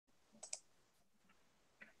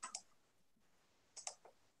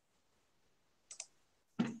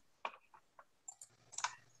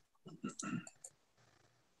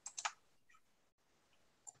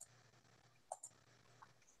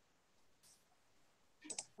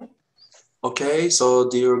Okay, so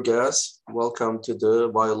dear guests, welcome to the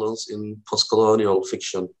Violence in Postcolonial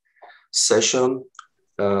Fiction session.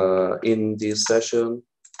 In this session,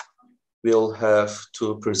 we'll have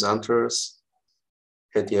two presenters,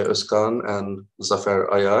 Hediye Özkan and Zafer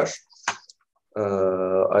Ayar.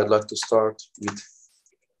 I'd like to start with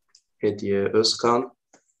Hediye Özkan.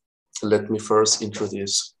 Let me first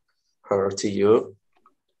introduce her to you.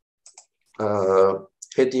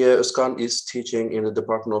 Hediye Özkan is teaching in the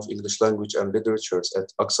Department of English Language and Literatures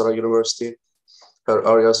at Aksaray University. Her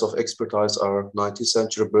areas of expertise are 19th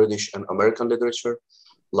century British and American literature,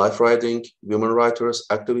 life writing, women writers,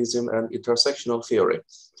 activism, and intersectional theory.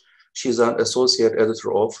 She is an associate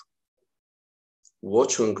editor of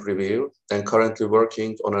Watchung Review and currently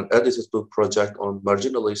working on an edited book project on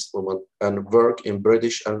marginalist women and work in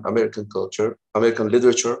British and American culture, American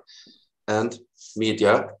literature, and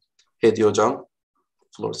media. Hediye Hocam,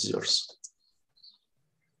 floor is yours.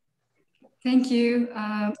 Thank you.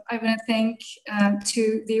 I want to thank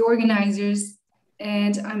to the organizers,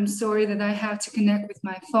 and I'm sorry that I have to connect with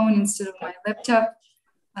my phone instead of my laptop.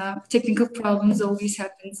 Technical problems always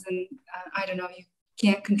happens, and I don't know, you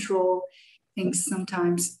can't control things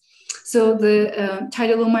sometimes. So the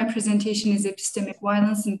title of my presentation is Epistemic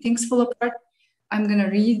Violence and Things Fall Apart. I'm going to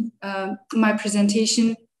read my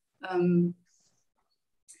presentation.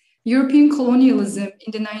 European colonialism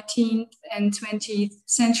in the 19th and 20th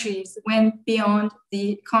centuries went beyond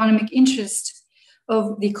the economic interest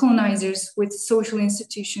of the colonizers, with social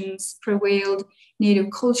institutions prevailed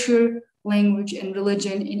native culture, language, and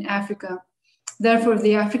religion in Africa. Therefore,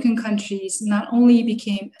 the African countries not only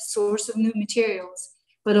became a source of new materials,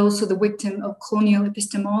 but also the victim of colonial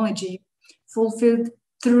epistemology, fulfilled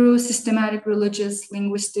through systematic religious,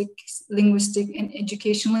 linguistic, and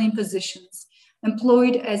educational impositions,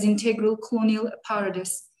 employed as integral colonial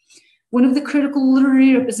apparatus. One of the critical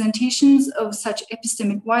literary representations of such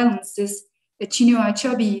epistemic violence is Chinua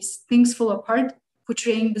Achebe's Things Fall Apart,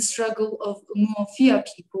 portraying the struggle of Umuofia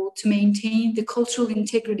people to maintain the cultural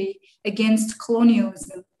integrity against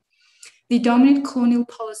colonialism. The dominant colonial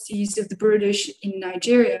policies of the British in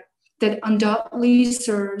Nigeria that undoubtedly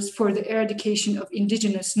serves for the eradication of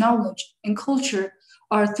indigenous knowledge and culture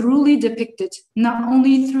are thoroughly depicted, not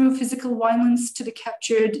only through physical violence to the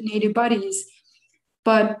captured native bodies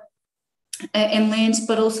and lands,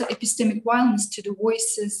 but also epistemic violence to the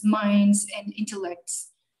voices, minds, and intellects.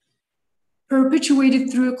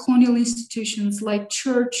 Perpetuated through colonial institutions like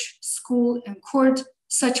church, school, and court,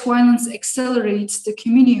 such violence accelerates the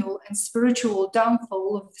communal and spiritual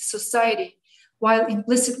downfall of the society, while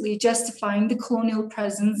implicitly justifying the colonial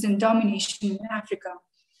presence and domination in Africa.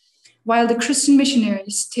 While the Christian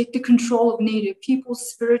missionaries take the control of native people's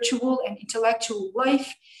spiritual and intellectual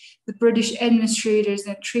life, the British administrators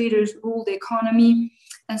and traders rule the economy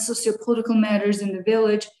and socio-political matters in the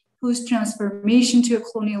village, whose transformation to a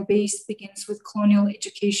colonial base begins with colonial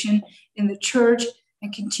education in the church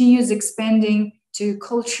and continues expanding to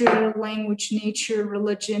culture, language, nature,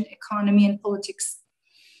 religion, economy, and politics.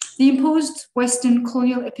 The imposed Western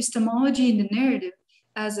colonial epistemology in the narrative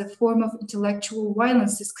as a form of intellectual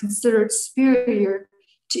violence is considered superior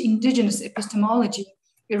to indigenous epistemology,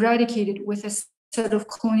 eradicated with a set of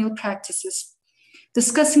colonial practices.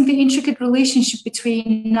 Discussing the intricate relationship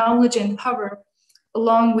between knowledge and power,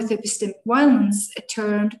 along with epistemic violence, a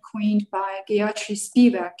term coined by Gayatri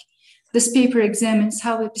Spivak, this paper examines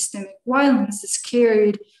how epistemic violence is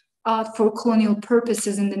carried out for colonial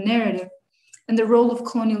purposes in the narrative, and the role of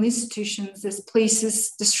colonial institutions as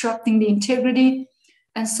places disrupting the integrity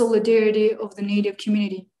and solidarity of the native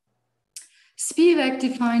community. Spivak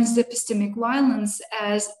defines the epistemic violence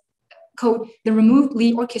as, quote, the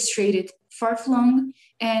remotely orchestrated, far-flung,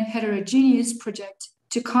 and heterogeneous project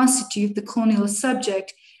to constitute the colonial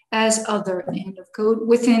subject as other, end of quote,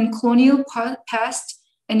 within colonial past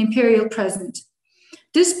and imperial present.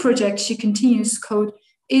 This project, she continues, quote,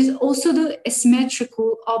 is also the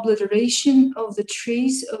asymmetrical obliteration of the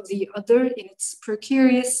trace of the other in its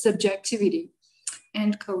precarious subjectivity.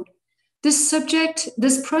 End quote. This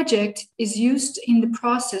project is used in the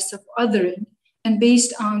process of othering and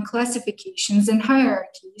based on classifications and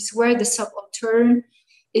hierarchies where the subaltern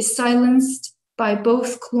is silenced by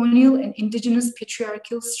both colonial and indigenous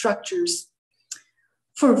patriarchal structures.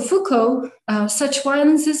 For Foucault, such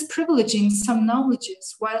violence is privileging some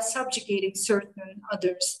knowledges while subjugating certain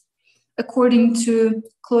others. According to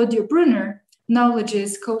Claudia Brunner, knowledge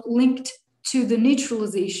is, quote, linked to the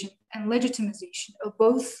neutralization and legitimization of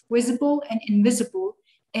both visible and invisible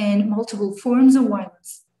and multiple forms of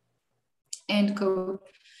violence, end quote.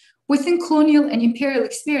 Within colonial and imperial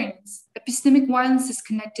experience, epistemic violence is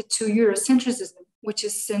connected to Eurocentrism which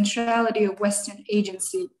is centrality of Western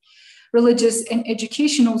agency, religious and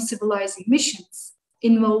educational civilizing missions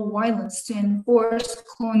involve violence to enforce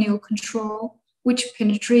colonial control, which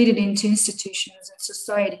penetrated into institutions and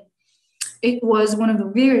society. It was one of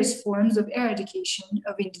the various forms of eradication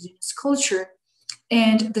of indigenous culture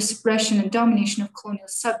and the suppression and domination of colonial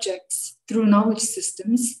subjects through knowledge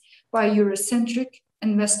systems by Eurocentric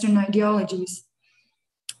and Western ideologies.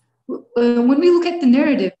 When we look at the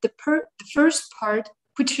narrative, the first part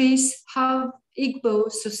portrays how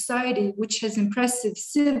Igbo society, which has impressive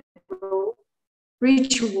civil,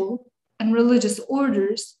 ritual, and religious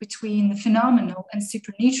orders between the phenomenal and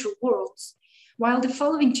supernatural worlds, while the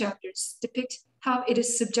following chapters depict how it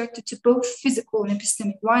is subjected to both physical and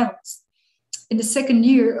epistemic violence. In the second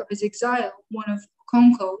year of his exile, one of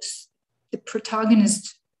Okonkwo's, the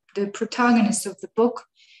protagonist of the book,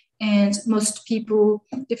 and most people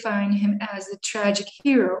define him as a tragic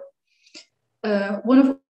hero. One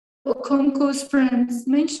of Okonkwo's friends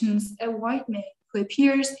mentions a white man who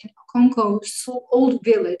appears in Okonkwo's old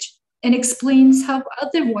village and explains how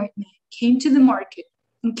other white men came to the market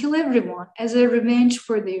and kill everyone as a revenge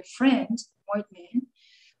for their friend, white man,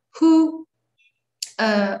 who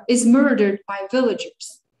is murdered by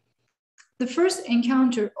villagers. The first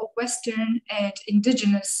encounter of Western and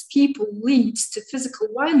indigenous people leads to physical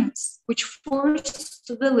violence, which forced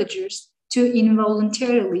the villagers to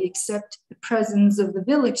involuntarily accept the presence of the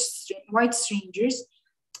white strangers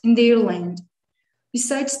in their land.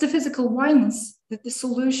 Besides the physical violence, the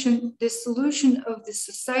dissolution of the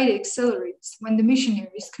society accelerates when the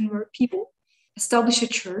missionaries convert people, establish a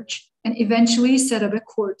church, and eventually set up a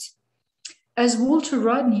court. As Walter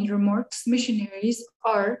Rodney remarks, missionaries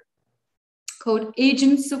are, quote,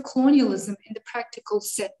 agents of colonialism in the practical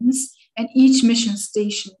sense, and each mission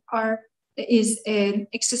station is an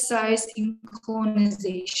exercise in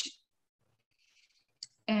colonization,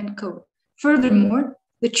 end quote. Furthermore,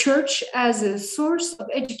 the church as a source of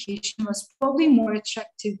education was probably more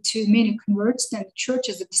attractive to many converts than the church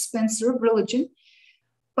as a dispenser of religion.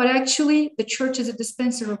 But actually, the church as a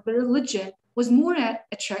dispenser of religion was more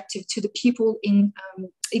attractive to the people in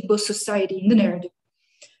Igbo society in the narrative.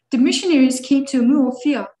 The missionaries came to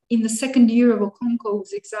Umuofia in the second year of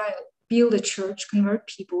Okonkwo's exile, build a church, convert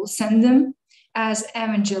people, send them as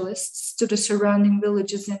evangelists to the surrounding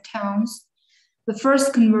villages and towns. The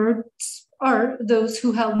first converts are those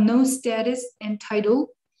who held no status and title.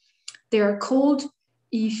 They are called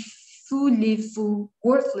Ifulifu,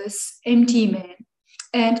 worthless, empty men.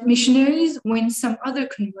 And missionaries win some other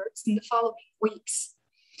converts in the following weeks.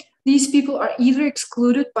 These people are either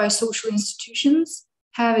excluded by social institutions,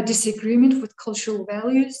 have a disagreement with cultural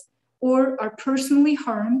values, or are personally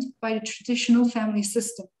harmed by the traditional family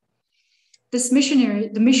system. The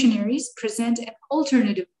missionaries present an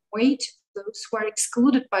alternative way to those who are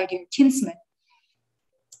excluded by their kinsmen.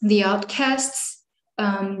 The outcasts,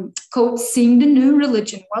 quote, seeing the new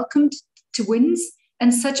religion welcomed to winds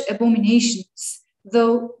and such abominations,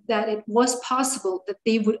 though that it was possible that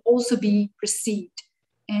they would also be received,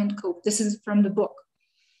 end quote. This is from the book.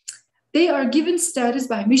 They are given status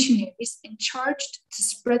by missionaries and charged to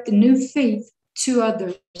spread the new faith to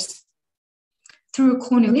others. Through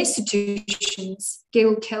colonial institutions,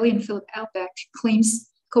 Gail Kelly and Philip Albeck claims,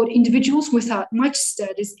 quote, individuals without much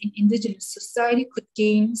status in indigenous society could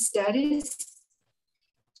gain status,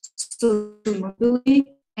 social mobility,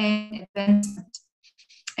 and advancement,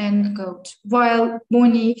 end quote. While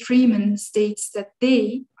Bonnie Freeman states that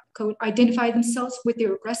they, quote, identify themselves with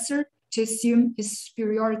their aggressor to assume his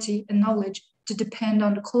superiority and knowledge to depend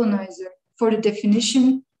on the colonizer for the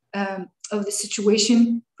definition of the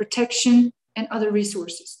situation, protection, and other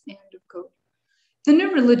resources, end of quote. The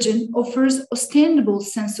new religion offers ostentable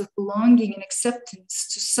sense of belonging and acceptance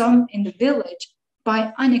to some in the village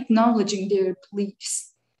by unacknowledging their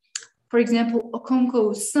beliefs. For example,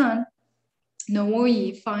 Okonkwo's son,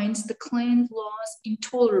 Nowoyi, finds the clan laws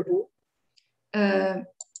intolerable and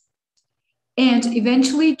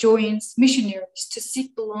eventually joins missionaries to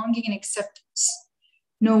seek belonging and acceptance.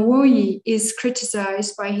 Nowoyi is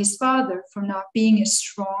criticized by his father for not being as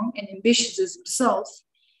strong and ambitious as himself,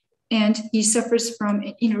 and he suffers from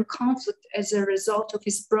an inner conflict as a result of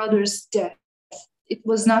his brother's death. It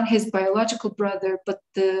was not his biological brother, but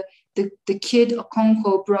the kid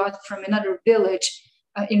Okonkwo brought from another village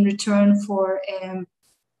in return for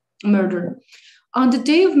murder. On the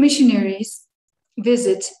day of missionaries'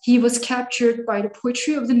 visit, he was captured by the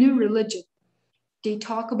poetry of the new religion. They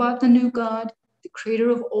talk about the new God, the creator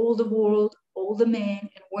of all the world, all the men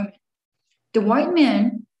and women. The white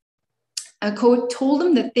man, quote, told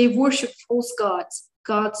them that they worship false gods,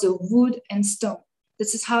 gods of wood and stone.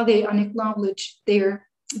 This is how they acknowledge their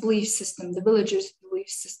belief system, the villagers' belief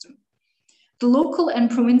system. The local and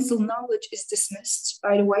provincial knowledge is dismissed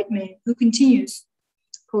by the white man, who continues,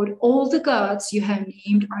 quote, all the gods you have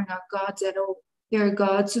named are not gods at all. They are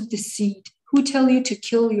gods of deceit, who tell you to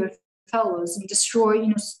kill your fellows and destroy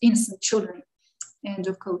innocent children, end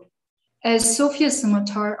of quote. As Sophia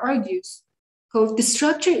Samatar argues, quote, the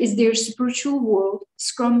structure is their spiritual world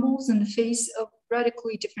scrambles in the face of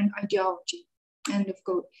radically different ideology, end of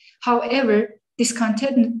quote. However,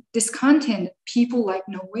 discontented people like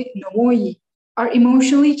Nooi are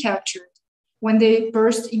emotionally captured when they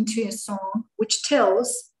burst into a song which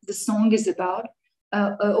tells, the song is about,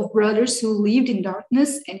 of brothers who lived in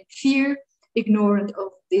darkness and fear, ignorant of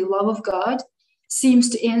the love of God, seems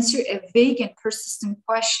to answer a vague and persistent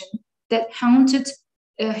question that haunted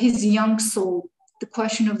his young soul, the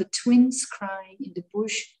question of the twins crying in the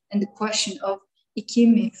bush and the question of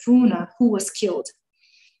Ikime Funa, who was killed.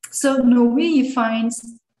 So Noe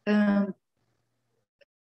finds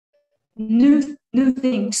new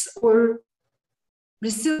things or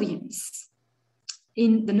resilience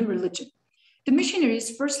in the new religion. The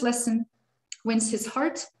missionary's first lesson wins his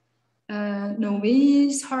heart,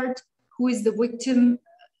 Noe's heart, who is the victim.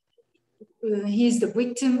 He is the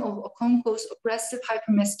victim of Okonkwo's oppressive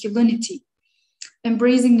hypermasculinity.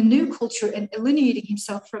 Embracing the new culture and alienating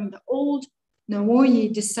himself from the old, Noe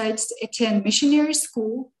decides to attend missionary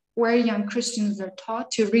school where young Christians are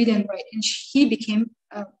taught to read and write, and he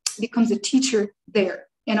becomes a teacher there,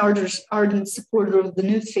 an ardent supporter of the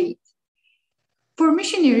new faith. For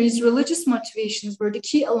missionaries, religious motivations were the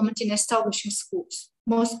key element in establishing schools.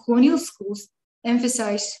 Most colonial schools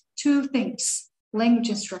emphasized two things: language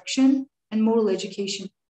instruction and moral education.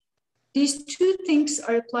 These two things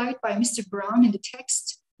are applied by Mr. Brown in the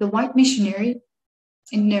text, The White Missionary,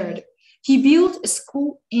 in narrative. He built a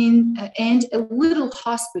school and a little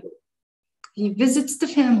hospital. He visits the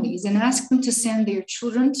families and asks them to send their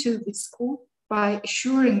children to the school by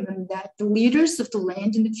assuring them that the leaders of the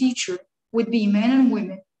land in the future would be men and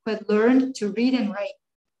women who had learned to read and write.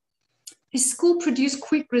 His school produced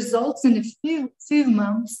quick results. In a few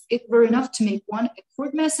months. It were enough to make one a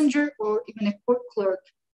court messenger or even a court clerk.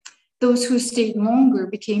 Those who stayed longer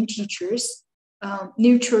became teachers.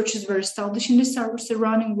 New churches were established in the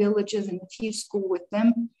surrounding villages, and a few schools with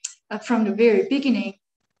them. From the very beginning,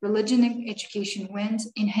 religion and education went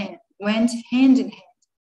hand in hand.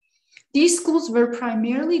 These schools were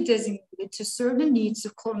primarily designated to serve the needs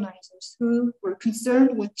of colonizers who were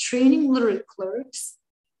concerned with training literate clerks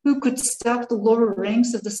who could staff the lower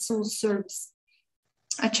ranks of the civil service.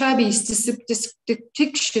 Achabe's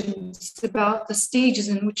depictions about the stages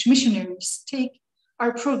in which missionaries take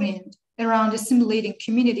are programmed around assimilating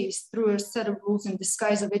communities through a set of rules in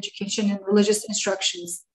disguise of education and religious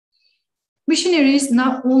instructions. Missionaries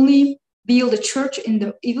not only build a church in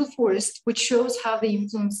the evil forest, which shows how they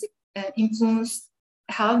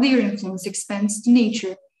how their influence expands to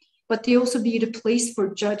nature, but they also build a place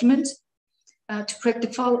for judgment to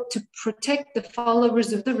protect the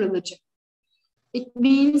followers of the religion. It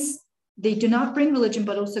means they do not bring religion,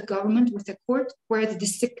 but also government with a court where the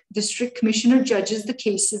district commissioner judges the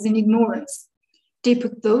cases in ignorance. They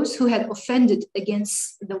put those who had offended against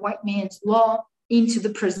the white man's law into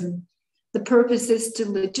the prison. The purpose is to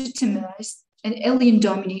legitimize an alien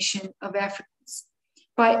domination of Africans.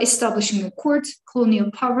 By establishing a court,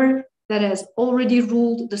 colonial power that has already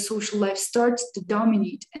ruled the social life starts to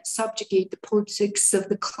dominate and subjugate the politics of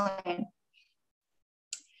the clan.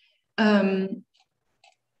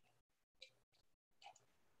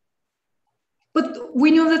 But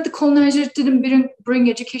we know that the colonizers didn't bring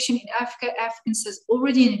education in Africa. Africans has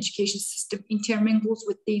already an education system intermingles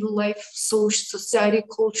with daily life, social, society,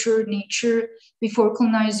 culture, nature, before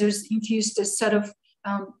colonizers infused a set of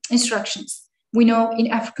instructions. We know in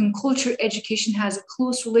African culture, education has a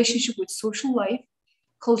close relationship with social life,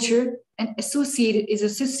 culture, and is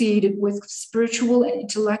associated with spiritual and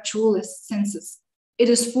intellectual senses. It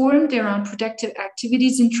is formed around productive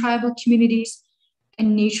activities in tribal communities,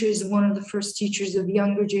 and nature is one of the first teachers of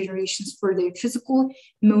younger generations for their physical,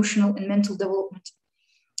 emotional, and mental development.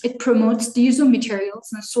 It promotes the use of materials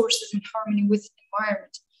and sources in harmony with the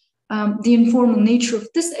environment. The informal nature of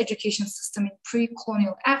this education system in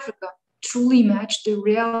pre-colonial Africa truly matched the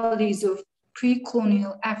realities of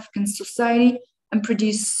pre-colonial African society and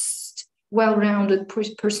produced well-rounded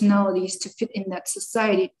personalities to fit in that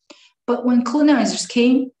society. But when colonizers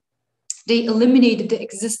came, they eliminated the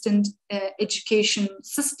existing education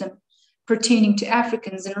system pertaining to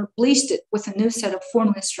Africans and replaced it with a new set of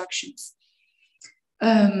formal instructions.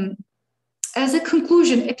 As a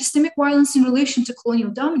conclusion, epistemic violence in relation to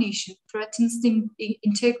colonial domination threatens the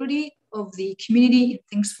integrity of the community and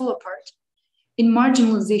things fall apart in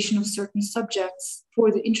marginalization of certain subjects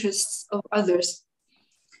for the interests of others.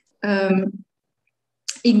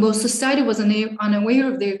 Igbo society was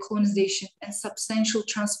unaware of their colonization and substantial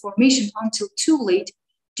transformation until too late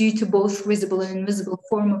due to both visible and invisible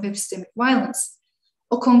form of epistemic violence.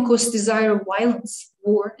 Okonko's desire of violence,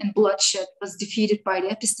 war, and bloodshed was defeated by the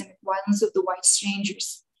epistemic violence of the white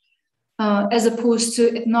strangers. As opposed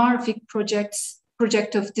to ethnographic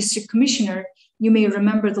project of district commissioner, you may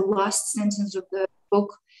remember the last sentence of the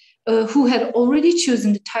book, who had already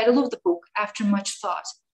chosen the title of the book after much thought,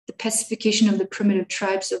 The Pacification of the Primitive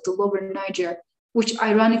Tribes of the Lower Niger, which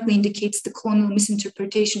ironically indicates the colonial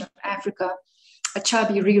misinterpretation of Africa.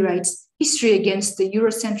 Achabi rewrites history against the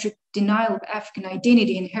Eurocentric denial of African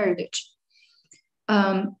identity and heritage.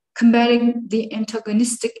 Combating the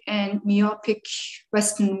antagonistic and myopic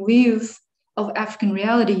Western view of African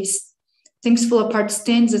realities, Things Fall Apart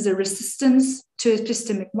stands as a resistance to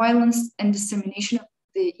epistemic violence and dissemination of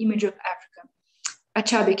the image of Africa.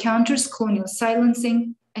 Achabi counters colonial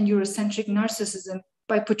silencing and Eurocentric narcissism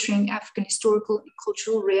by portraying African historical and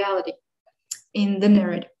cultural reality in the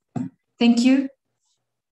narrative. Thank you.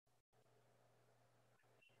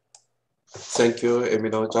 Thank you,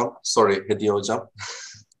 Emine Hocam. Sorry, Hediye Hocam.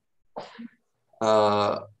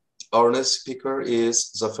 Our next speaker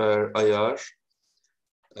is Zafer Ayar.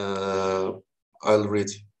 I'll read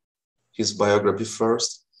his biography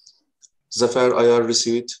first. Zafer Ayar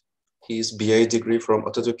received his BA degree from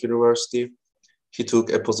Atatürk University. He took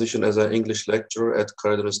a position as an English lecturer at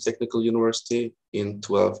Karadeniz Technical University in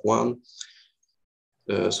 2001.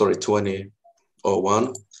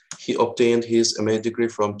 He obtained his MA degree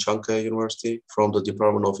from Çankaya University from the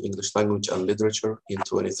Department of English Language and Literature in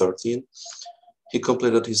 2013. He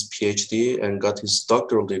completed his PhD and got his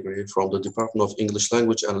doctoral degree from the Department of English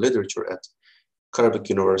Language and Literature at Karabük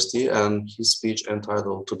University, and his speech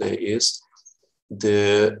entitled today is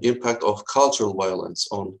The Impact of Cultural Violence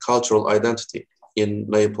on Cultural Identity in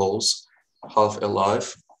Naples, Half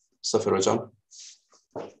Alive. Zafer Hocam.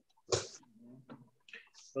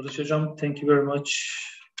 Barış Hocam, thank you very much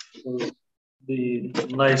for the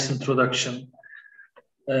nice introduction.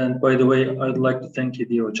 And by the way, I'd like to thank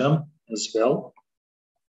Hediye Hocam as well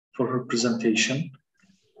for her presentation.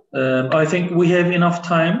 I think we have enough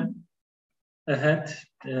time ahead.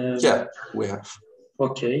 Yeah, we have.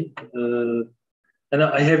 Okay. And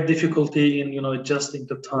I have difficulty in, adjusting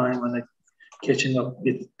the time and catching up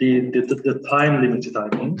with the time limited, I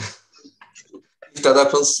think. If that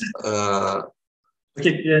happens,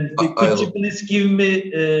 okay, and could you please give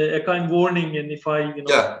me a kind warning, and if I,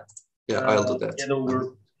 I'll do that. Get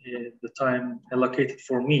over the time allocated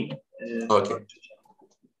for me. Okay.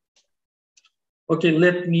 Okay,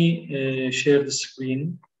 let me share the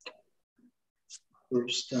screen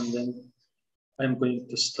first, and then I'm going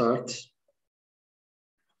to start.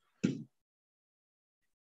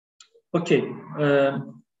 Okay,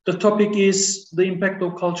 the topic is the impact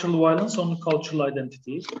of cultural violence on cultural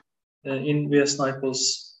identity in West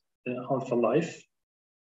Naples half a life.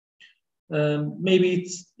 Maybe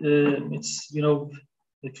it's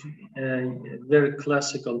very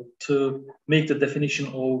classical to make the definition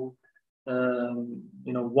of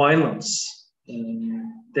violence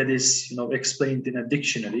that is explained in a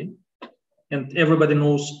dictionary, and everybody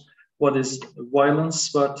knows what is violence.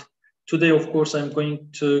 But today, of course, I'm going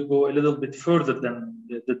to go a little bit further than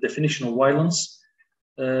the definition of violence.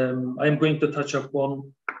 I'm going to touch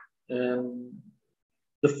upon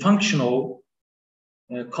the functional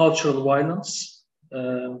cultural violence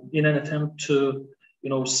in an attempt to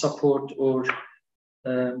support or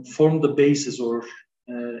form the basis or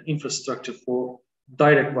infrastructure for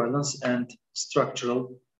direct violence and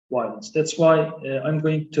structural violence. That's why I'm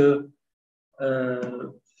going to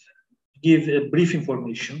give a brief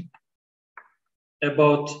information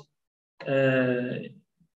about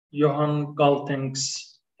Johan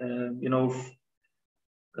Galteng's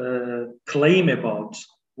claim about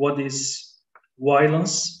what is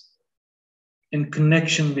violence. In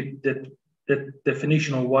connection with that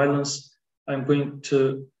definition of violence, I'm going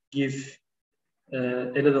to give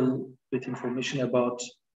a little bit information about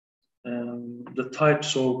the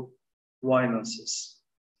types of violences.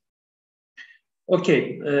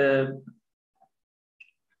 Okay,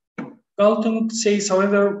 Galtung says,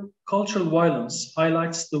 however, cultural violence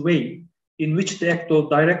highlights the way in which the act of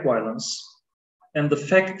direct violence and the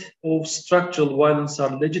fact of structural violence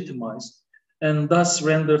are legitimized and thus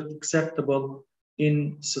rendered acceptable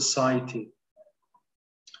in society.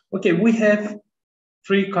 Okay, we have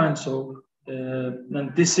three kinds of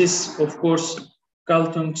And this is, of course,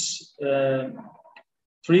 Galton's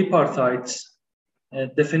tripartite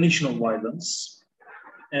definition of violence.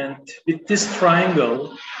 And with this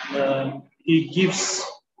triangle, he gives,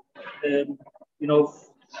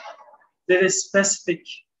 very specific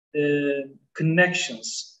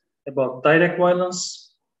connections about direct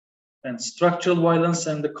violence and structural violence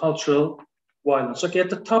and the cultural violence. Okay, at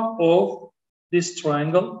the top of this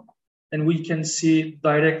triangle, and we can see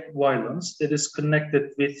direct violence that is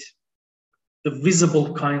connected with the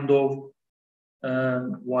visible kind of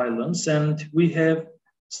violence. And we have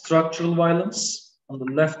structural violence on the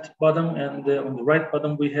left bottom, and on the right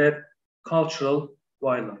bottom, we have cultural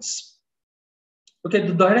violence. Okay,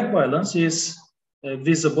 the direct violence is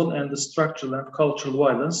visible, and the structural and cultural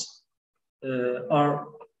violence are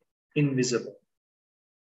invisible.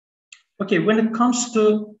 Okay, when it comes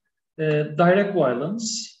to direct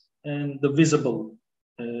violence and the visible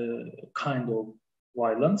kind of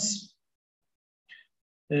violence,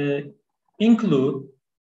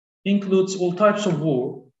 includes all types of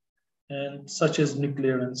war, and such as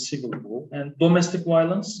nuclear and civil war, and domestic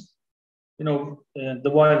violence,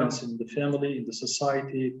 the violence in the family, in the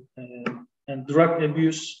society, and drug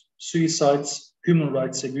abuse, suicides, human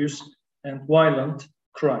rights abuse, and violent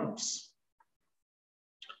crimes.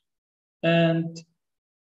 And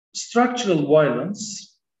structural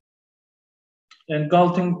violence, and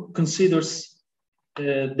Galton considers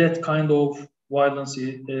that kind of violence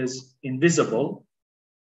is invisible,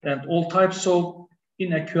 and all types of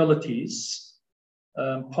inequalities,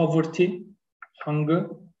 poverty, hunger,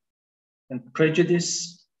 and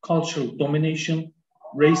prejudice, cultural domination,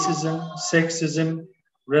 racism, sexism,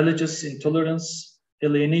 religious intolerance,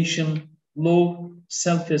 alienation, low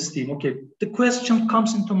self-esteem. Okay, the question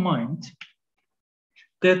comes into mind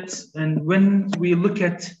that, and when we look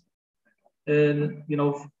at, the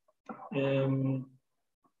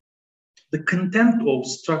content of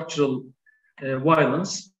structural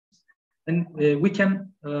violence, and we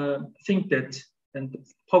can think that, and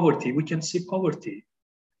poverty, we can see poverty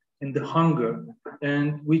in the hunger,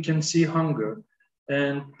 and we can see hunger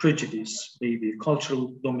and prejudice, maybe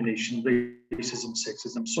cultural domination, racism,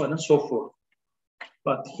 sexism, so on and so forth.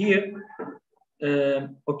 But here,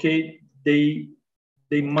 okay, they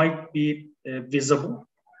might be visible,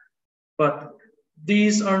 but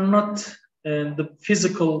these are not the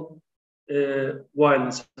physical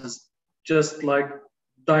violence, just like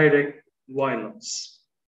direct violence.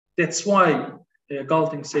 That's why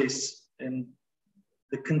Galton says,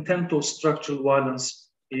 the content of structural violence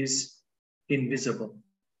is invisible.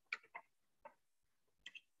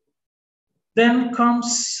 Then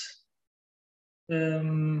comes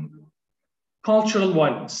cultural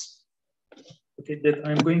violence, okay, that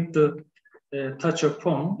I'm going to touch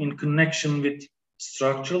upon in connection with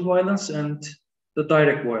structural violence and the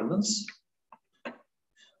direct violence.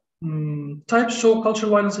 Types of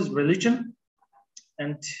cultural violence is religion,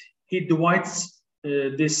 and he divides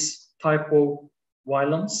this type of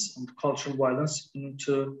violence and cultural violence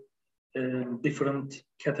into different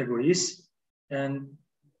categories. And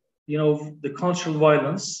the cultural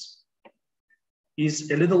violence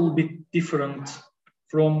is a little bit different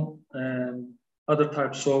from other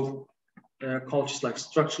types of cultures, like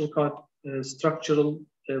structural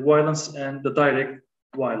violence and the direct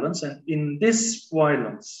violence. And in this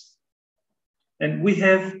violence, and we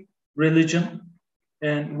have religion,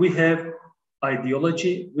 and we have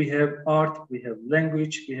ideology, we have art, we have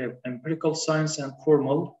language, we have empirical science and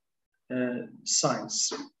formal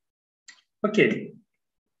science. Okay,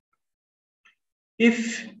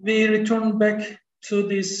 if we return back to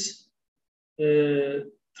this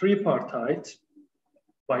tripartite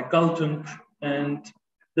by Galton and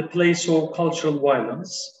the place of cultural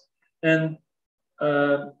violence, and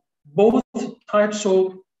both types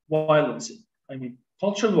of violence, I mean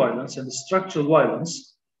cultural violence and structural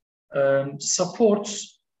violence,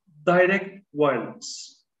 supports direct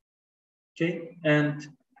violence, okay? And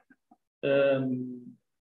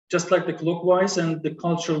just like the clockwise, and the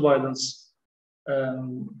cultural violence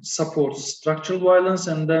supports structural violence,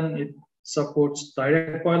 and then it supports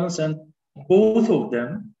direct violence, and both of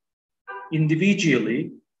them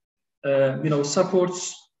individually,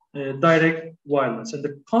 supports direct violence. And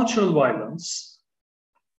the cultural violence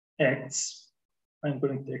acts, I'm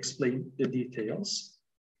going to explain the details.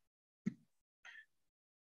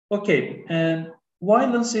 Okay, and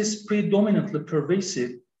violence is predominantly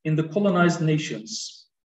pervasive in the colonized nations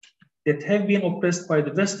that have been oppressed by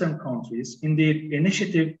the Western countries in their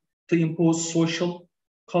initiative to impose social,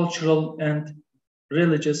 cultural, and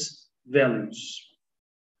religious values.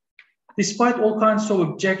 Despite all kinds of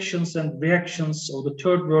objections and reactions of the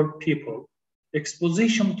third world people,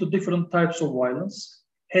 exposition to different types of violence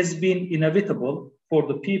has been inevitable for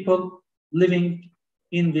the people living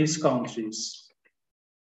in these countries.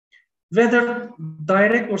 Whether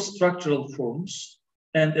direct or structural forms,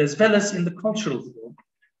 and as well as in the cultural form,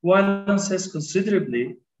 violence has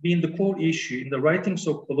considerably been the core issue in the writings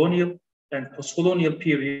of colonial and post-colonial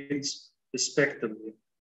periods, respectively.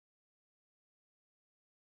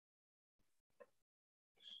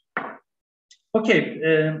 Okay,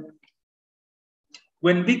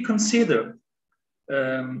 when we consider,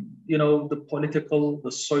 the political,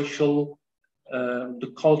 the social,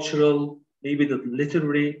 the cultural, maybe the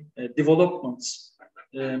literary developments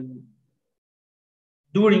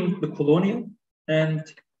during the colonial and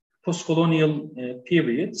post-colonial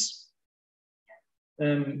periods,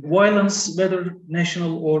 violence, whether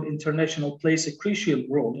national or international, plays a crucial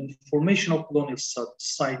role in the formation of colonial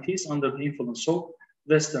societies under the influence of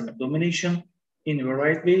Western domination in a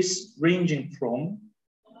variety of ways, ranging from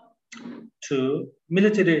to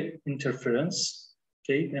military interference,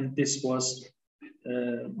 okay, and this was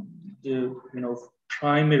the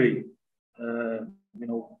primary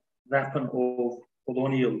weapon of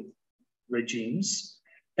colonial regimes,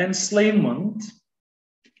 enslavement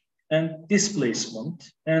and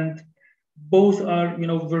displacement, and both are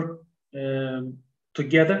work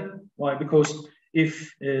together. Why? Because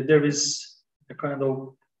if there is a kind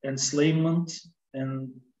of enslavement and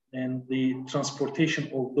the transportation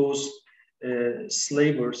of those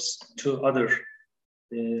slavers to other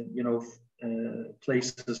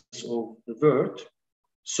places of the world,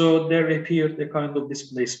 so there appeared a kind of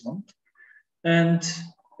displacement, and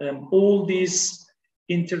all these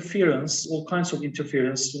interference, all kinds of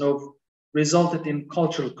interference, resulted in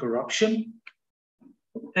cultural corruption.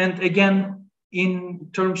 And again, in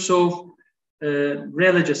terms of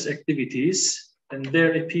religious activities, and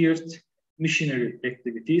there appeared missionary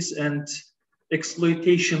activities and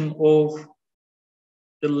exploitation of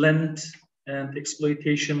the land and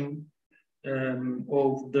exploitation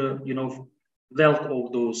of the wealth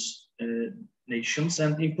of those nations,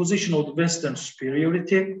 and imposition of the Western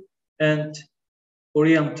superiority and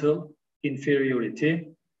Oriental inferiority,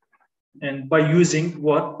 and by using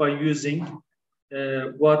what? By using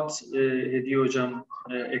what Hediye Hocam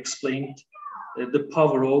explained, the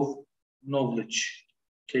power of knowledge.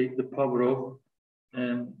 Okay, the power of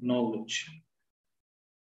knowledge.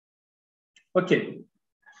 Okay.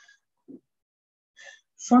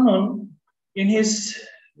 Fanon, in his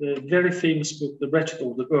very famous book, The Wretched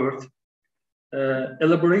of the Earth,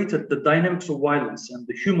 elaborated the dynamics of violence and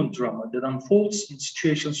the human drama that unfolds in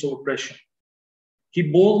situations of oppression. He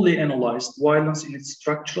boldly analyzed violence in its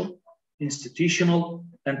structural, institutional,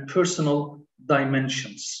 and personal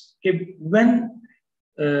dimensions. Okay, when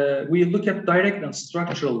we look at direct and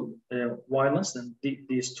structural violence, and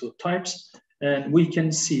these two types, and we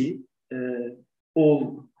can see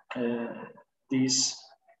all these,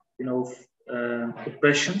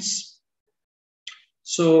 oppressions.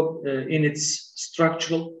 So in its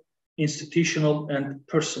structural, institutional, and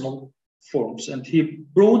personal forms. And he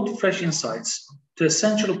brought fresh insights to a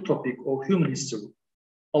central topic of human history,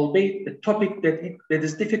 albeit a topic that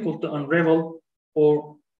is difficult to unravel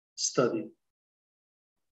or study.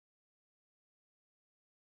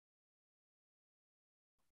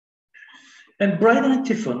 And Brian and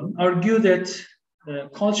Tiffin argue that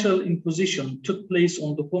cultural imposition took place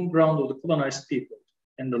on the home ground of the colonized people,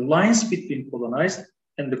 and the lines between colonized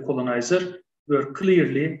and the colonizer were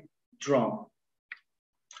clearly drawn.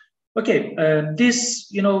 Okay,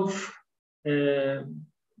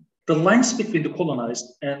 the lines between the colonized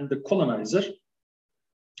and the colonizer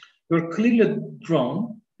were clearly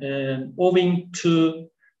drawn owing to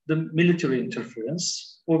the military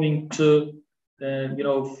interference, owing to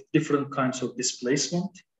different kinds of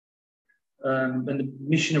displacement, and the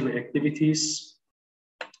missionary activities,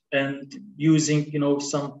 and using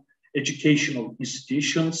some educational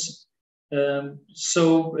institutions.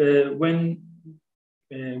 So when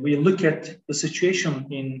we look at the situation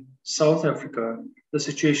in South Africa, the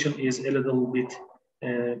situation is a little bit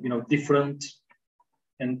different,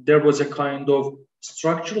 and there was a kind of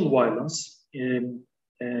structural violence in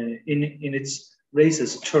its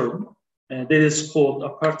racist term that is called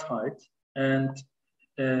apartheid. And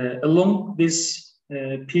along this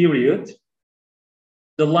period,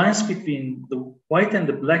 the lines between the white and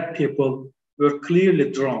the black people were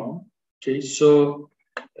clearly drawn. Okay, so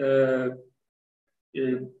the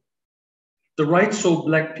rights of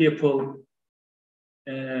black people,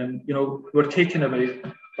 were taken away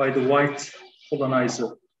by the white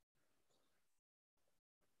colonizer.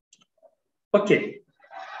 Okay.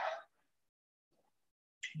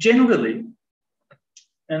 Generally,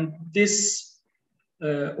 and this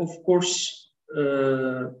of course,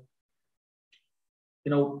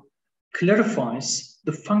 clarifies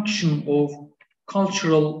the function of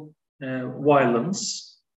cultural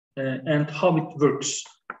violence and how it works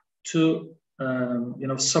to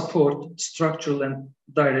support structural and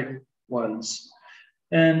direct violence.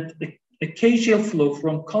 And a causal flow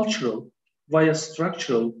from cultural via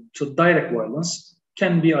structural to direct violence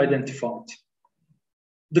can be identified.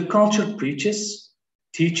 The culture preaches,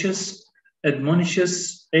 teaches,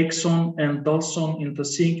 admonishes, eggs on and dulls on into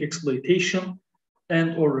seeing exploitation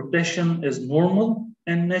and or repression as normal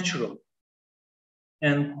and natural.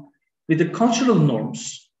 And with the cultural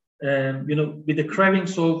norms, with the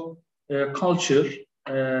cravings of culture,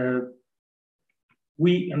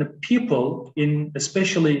 we and the people in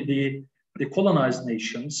especially the colonized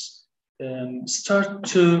nations start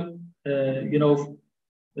to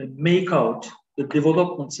make out the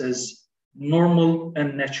developments as normal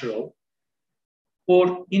and natural,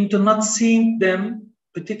 or into not seeing them,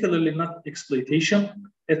 particularly not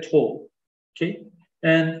exploitation at all. Okay,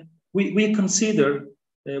 and we consider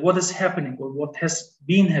what is happening or what has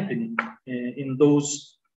been happening in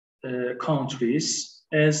those countries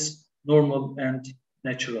as normal and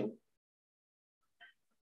natural.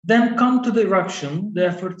 Then come to the eruption, the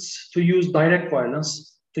efforts to use direct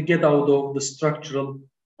violence to get out of the structural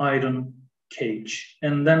iron cage.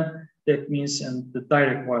 And then that means and the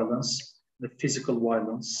direct violence, the physical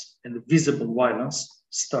violence and the visible violence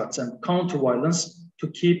starts, and counter violence to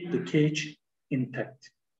keep the cage intact.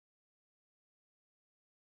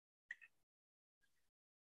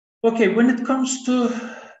 Okay, when it comes to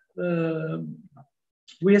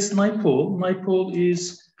V.S. Naipaul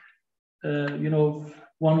is,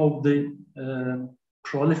 one of the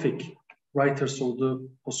prolific writers of the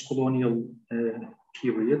postcolonial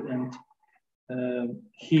period, and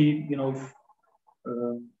he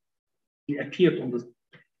appeared on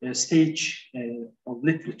the stage of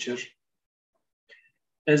literature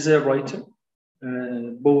as a writer,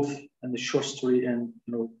 both in the short story and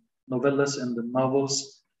novellas and the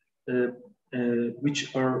novels,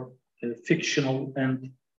 which are fictional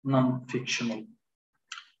and non-fictional.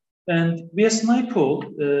 And V.S. Naipaul,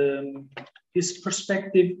 his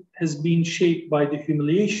perspective has been shaped by the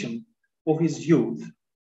humiliation of his youth,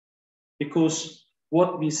 because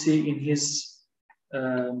what we see in his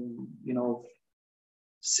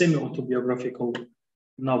semi-autobiographical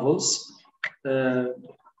novels,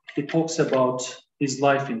 he talks about his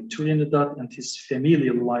life in Trinidad and his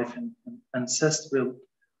familial life and ancestral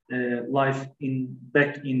life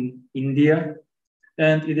back in India.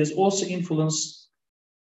 And it is also influenced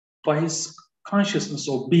by his consciousness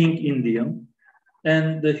of being Indian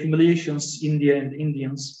and the humiliations India and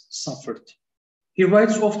Indians suffered. He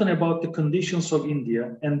writes often about the conditions of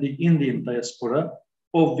India and the Indian diaspora,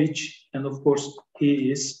 of which, and of course,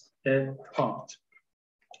 he is a part.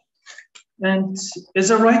 And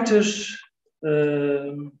as a writer,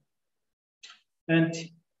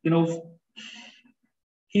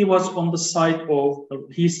 he was on the side of,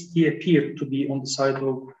 he appeared to be on the side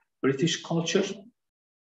of British culture.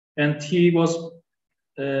 And he was,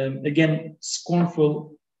 again,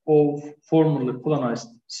 scornful of formerly colonized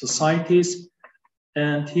societies.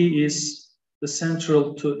 And he is the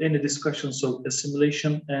central to any discussions of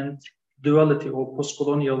assimilation and duality of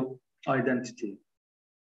postcolonial identity.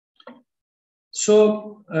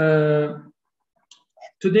 So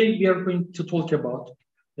today we are going to talk about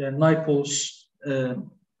Naipaul's,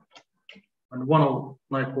 one of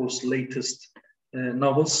Naipaul's latest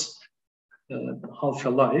novels, Half a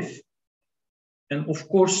Life. And of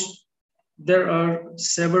course, there are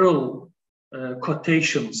several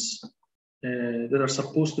quotations that are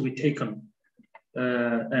supposed to be taken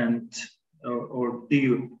or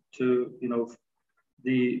due to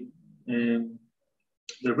the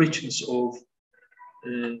richness of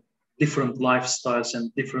different lifestyles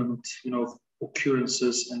and different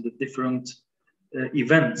occurrences and the different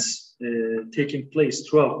events taking place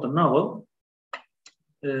throughout the novel.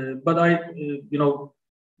 But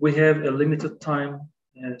we have a limited time,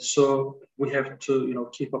 so we have to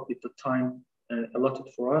keep up with the time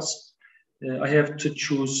allotted for us. I have to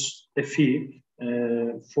choose a few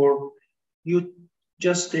for you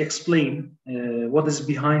just to explain what is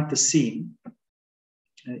behind the scene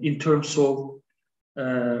in terms of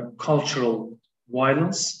cultural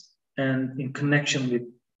violence and in connection with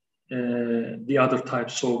the other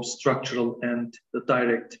types of structural and the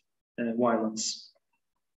direct violence.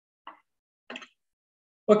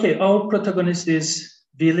 Okay, our protagonist is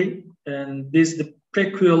Willie, and this is the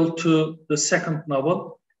prequel to the second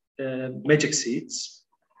novel, Magic Seeds.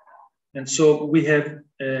 And so we have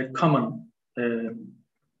a common,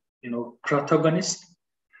 protagonist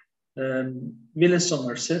Willie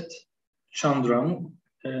Somerset Chandran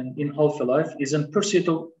in Half a Life is in pursuit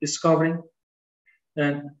of discovering,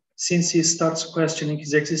 and since he starts questioning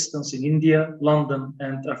his existence in India, London,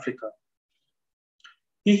 and Africa.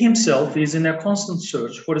 He himself is in a constant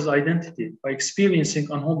search for his identity by experiencing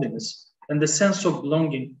unholiness and the sense of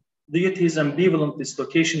belonging due to his ambivalent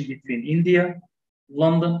dislocation between India,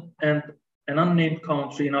 London, and an unnamed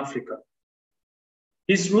country in Africa.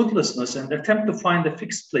 His ruthlessness and attempt to find a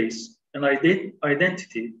fixed place and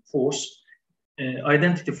identity force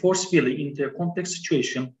Billy into a complex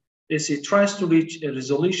situation as he tries to reach a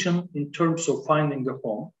resolution in terms of finding a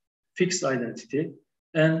home, fixed identity,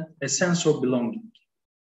 and a sense of belonging.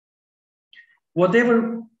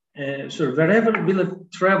 Wherever Billy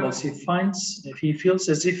travels, he feels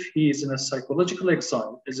as if he is in a psychological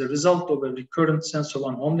exile as a result of a recurrent sense of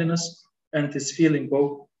unhomeliness and his feeling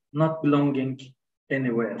of not belonging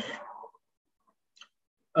anywhere.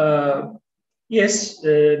 Yes,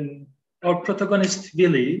 our protagonist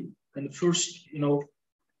Billy, and first,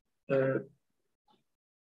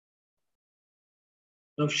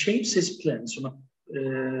 shapes his plans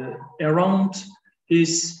around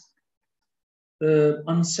his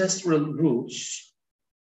ancestral roots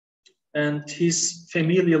and his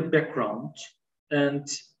familial background and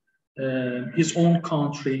his own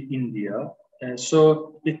country, India.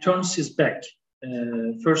 So he turns his back,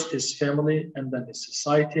 first his family, and then his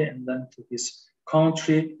society, and then to his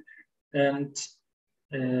country. And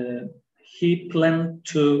he planned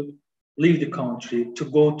to leave the country, to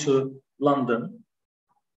go to London,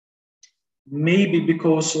 maybe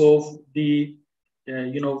because of the,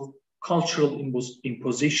 cultural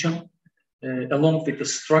imposition, along with the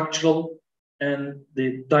structural and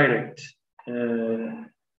the direct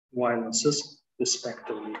violences,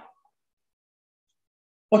 respectively.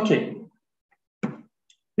 Okay,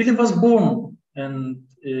 William was born, and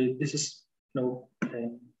this is, will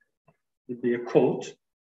be a quote.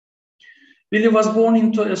 William was born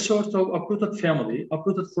into a sort of uprooted family,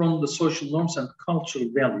 uprooted from the social norms and cultural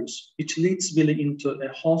values, which leads Willie into a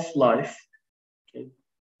half life. Okay.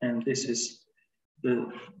 And this is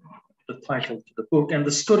the title to the book. And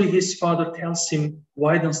the story his father tells him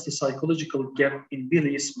widens the psychological gap in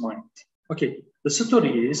Willie's mind. Okay, the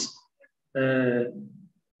story is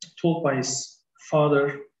told by his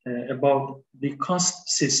father about the caste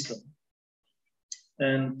system.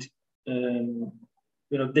 And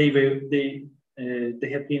they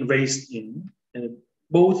have been raised in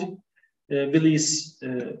both Willie's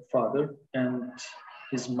father and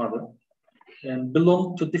his mother, and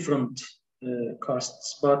belonged to different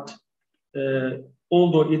castes. But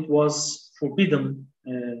although it was forbidden,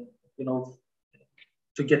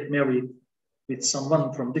 to get married with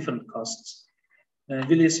someone from different castes,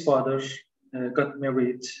 Willie's father got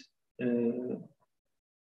married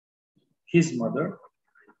his mother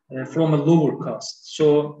from a lower caste.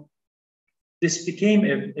 So this became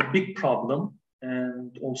a big problem,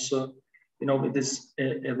 and also, it is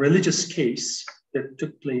a religious case that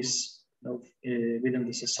took place within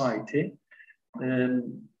the society,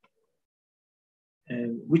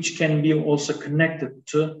 which can be also connected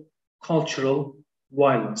to cultural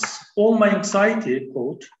violence. All my anxiety,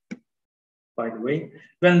 quote, by the way,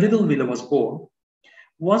 when little Willie was born,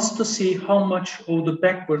 was to see how much of the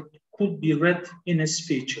backward could be read in his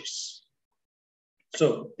features.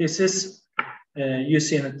 So this is, you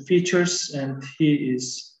see in the features, and he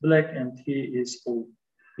is black, and he is of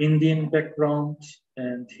Indian background,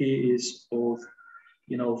 and he is of,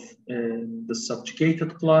 the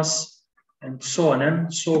subjugated class, and so on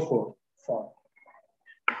and so forth.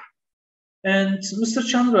 And Mr.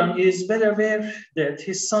 Chandran is well aware that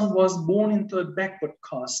his son was born into a backward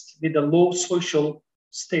caste with a low social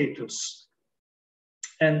status.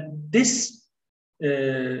 And this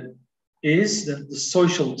is the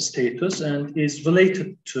social status, and is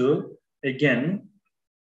related to, again,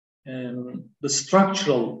 the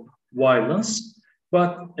structural violence.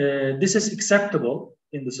 But this is acceptable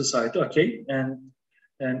in the society, okay? And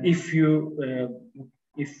if you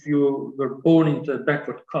were born into a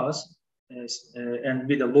backward caste and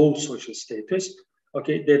with a low social status,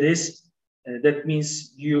 okay, that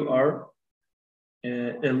means you are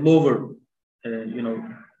a lower,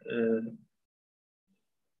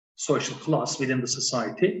 social class within the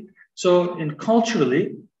society. So,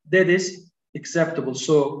 culturally, that is acceptable.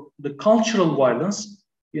 So the cultural violence,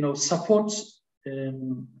 supports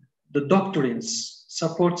the doctrines,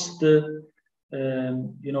 supports the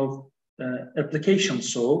application.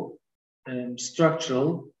 So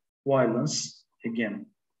structural violence again.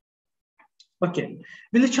 Okay,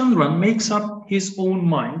 Willie Chandran makes up his own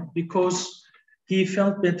mind because he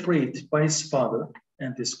felt betrayed by his father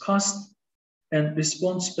and discussed and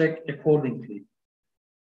responds back accordingly.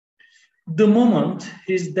 The moment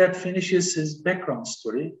his dad finishes his background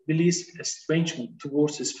story, Billy's estrangement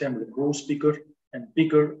towards his family grows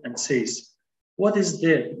bigger and says, "What is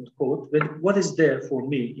there," in quote, "what is there for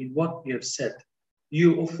me in what you have said?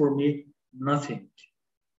 You offer me nothing."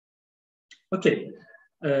 Okay,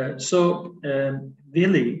 so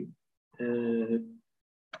Billy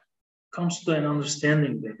comes to an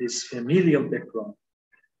understanding that his familial background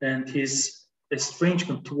and his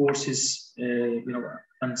estrangement towards his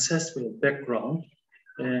ancestral background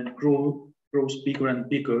grows bigger and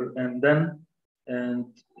bigger, and then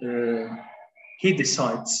he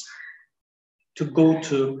decides to go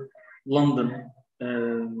to London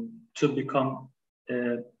to become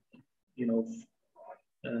a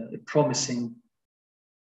promising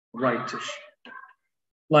writer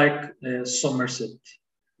like Somerset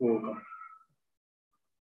Maugham.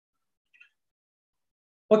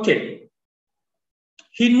 Okay,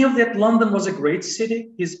 he knew that London was a great city.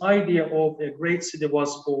 His idea of a great city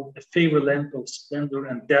was of a fairyland of splendor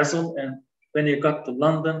and dazzle. And when he got to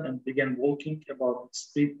London and began walking about the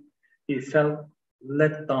street, he felt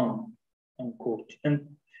let down, unquote.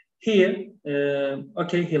 And here,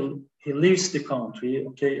 okay, he leaves the country,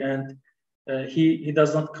 okay, and he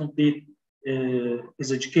does not complete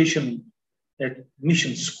his education at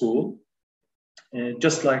mission school,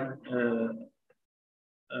 just like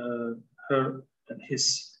her and his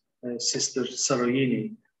sister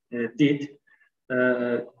Saroyini did.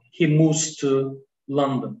 He moves to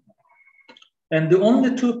London. And the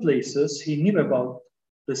only two places he knew about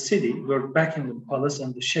the city were Buckingham Palace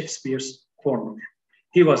and the Shakespeare's Corner.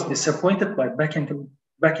 He was disappointed by Buckingham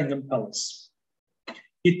Palace.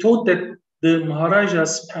 He thought that the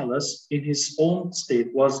Maharaja's palace in his own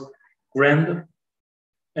state was grander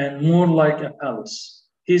and more like a palace.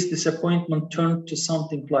 His disappointment turned to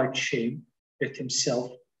something like shame at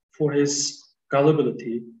himself for his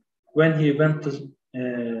gullibility when he went to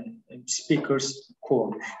Speaker's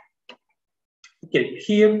Corner. Okay,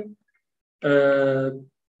 here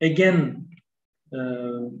again,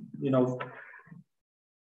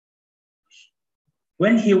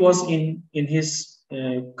 when he was in his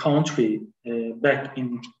country back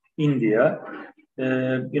in India,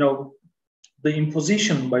 the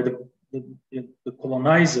imposition by the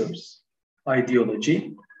colonizers'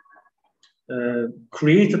 ideology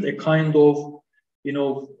created a kind of,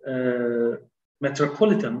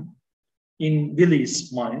 metropolitan in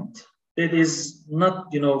Billy's mind that is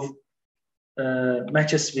not,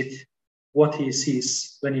 matches with what he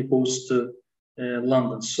sees when he goes to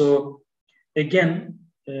London. So again,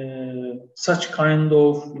 such kind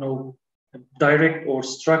of, direct or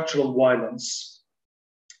structural violence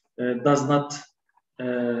does not,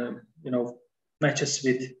 matches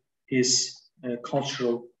with his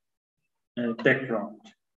cultural background.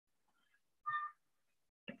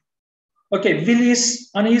 Okay, Billy's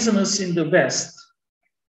uneasiness in the West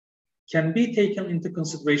can be taken into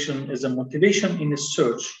consideration as a motivation in his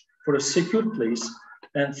search for a secure place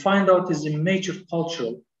and find out his major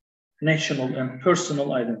cultural, national, and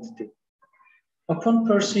personal identity. Upon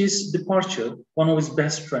Percy's departure, one of his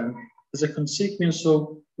best friends, as a consequence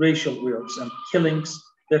of racial riots and killings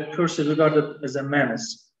that Percy regarded as a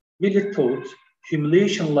menace, Billy thought,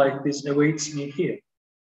 humiliation like this awaits me here.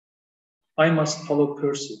 I must follow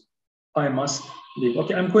Percy. I must leave.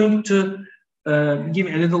 Okay, I'm going to give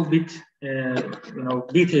a little bit,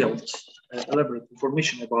 detailed, elaborate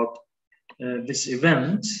information about this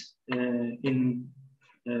event in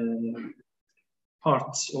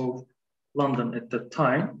parts of London at that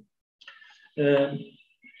time.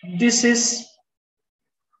 This is,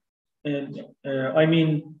 the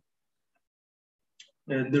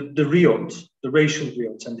riots, the racial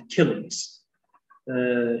riots and the killings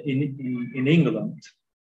in England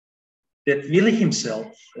that Willie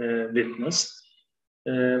himself witnessed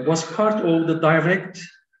was part of the direct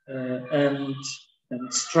and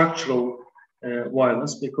structural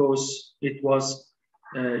violence, because it was,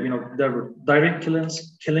 there were direct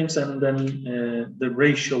killings and then the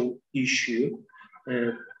racial issue,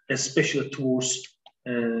 especially towards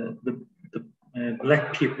the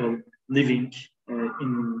Black people living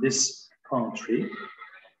in this country.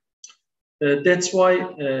 That's why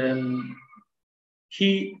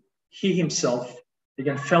he himself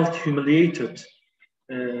again felt humiliated,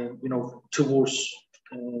 towards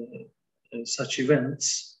such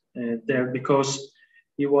events there, because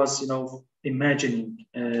he was, imagining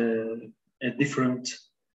a different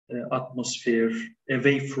atmosphere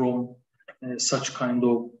away from such kind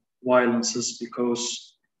of violences,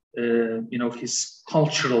 because his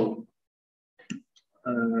cultural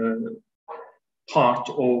heart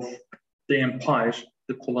of the empire,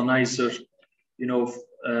 the colonizer,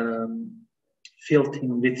 filled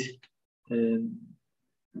him with,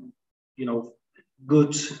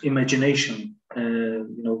 good imagination,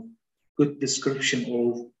 good description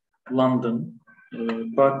of London,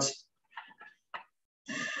 but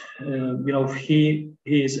he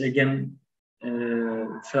is again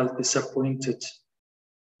felt disappointed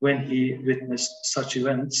when he witnessed such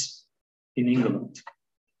events in England.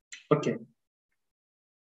 Okay.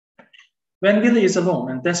 When Willie is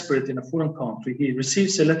alone and desperate in a foreign country, he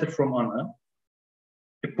receives a letter from Anna,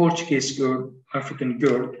 a Portuguese girl, African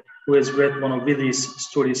girl, who has read one of Willie's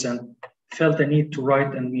stories and felt a need to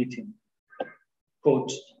write and meet him.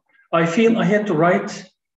 Quote, I feel I had to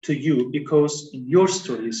write to you because in your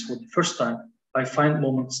stories, for the first time, I find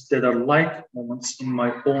moments that are like moments in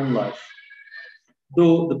my own life,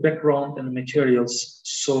 though the background and the materials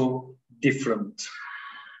so different.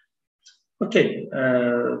 Okay,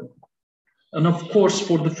 and of course,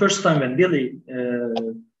 for the first time when Willie,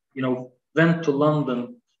 went to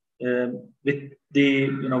London with the,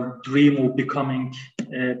 dream of becoming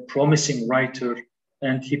a promising writer,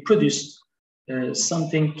 and he produced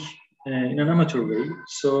something in an amateur way.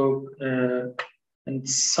 So, and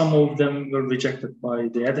some of them were rejected by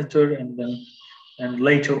the editor, and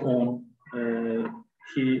later on,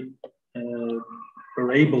 he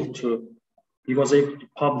was able to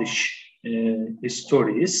publish his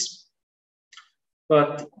stories.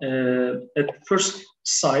 But at first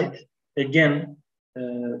sight, again,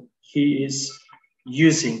 he is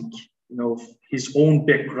using, his own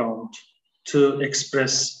background to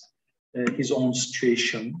express his own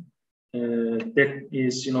situation. That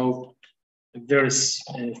is, very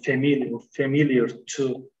familiar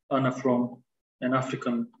to Anna from an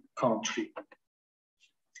African country.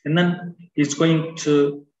 And then he's going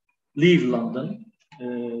to leave London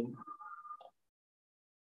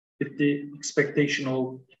with the expectation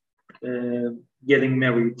of getting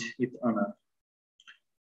married with Anna.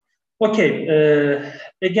 Okay,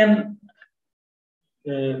 again,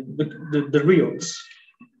 the riots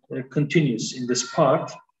continues in this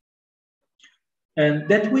part. And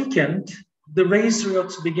that weekend, the race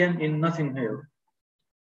riots began in Notting Hill.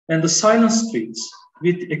 And the silent streets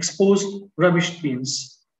with exposed rubbish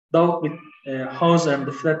bins, daubed with house and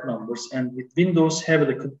the flat numbers, and with windows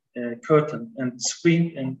heavily curtained and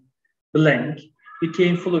screened and blank,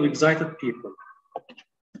 became full of excited people.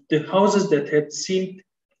 The houses that had seemed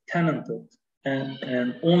tenanted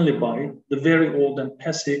and only by the very old and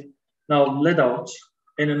passive now let out,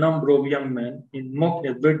 and a number of young men in mock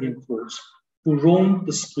Edwardian clothes who roamed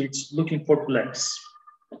the streets looking for blacks.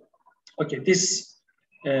 Okay, this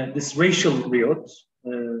racial riot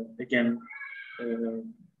again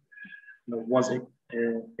was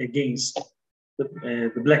against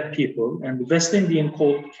the black people, and the West Indian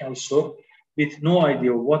called Kelso, with no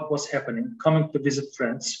idea what was happening, coming to visit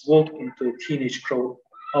friends, walked into a teenage crowd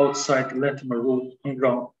outside Latimer Road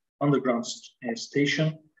underground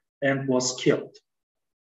station and was killed.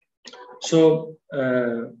 So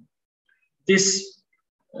this,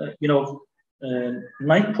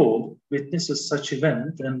 Naipaul witnesses such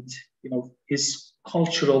event, and his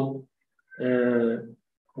cultural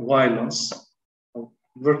violence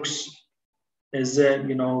works as a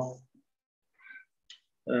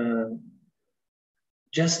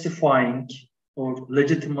justifying or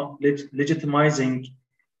legitimizing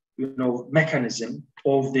mechanism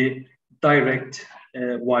of the direct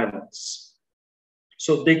violence.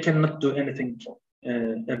 So they cannot do anything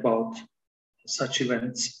about such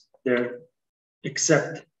events there,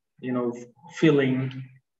 except filling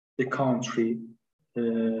the country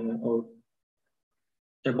or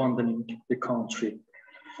abandoning the country.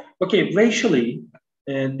 Okay, racially,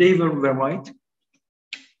 they were white,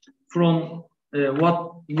 from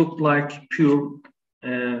what looked like pure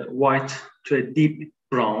white to a deep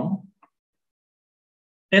brown.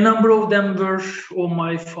 A number of them were of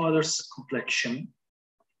my father's complexion,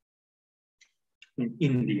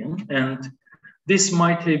 Indian, and this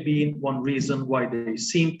might have been one reason why they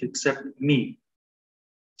seemed to accept me.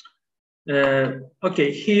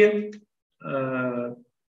 Okay, here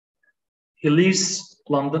he leaves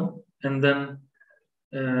London and then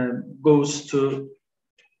goes to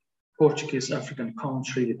Portuguese African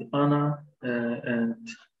country with Anna, and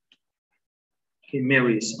he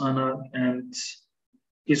marries Anna, and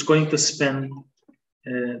he's going to spend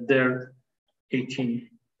there 18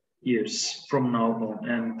 years from now on.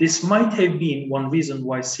 And this might have been one reason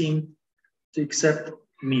why seemed to accept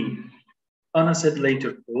me. Anna said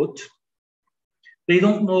later, quote, "They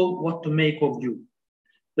don't know what to make of you.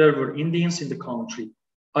 There were Indians in the country.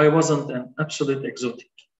 I wasn't an absolute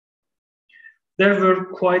exotic. there were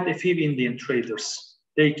quite a few Indian traders.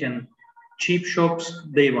 They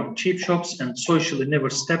want cheap shops, and socially never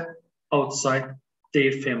step outside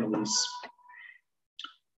their families.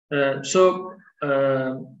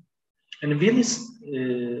 And Willis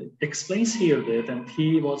explains here that, and he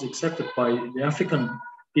was accepted by the African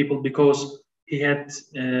people because he had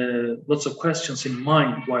lots of questions in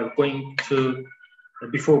mind while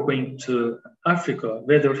before going to Africa,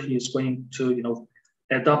 whether he is going to,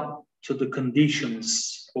 adapt to the conditions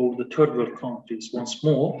of the third world countries once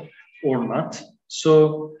more or not. So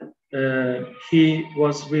he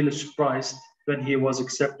was really surprised when he was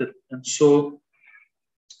accepted. And so,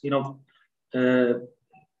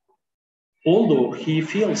 although he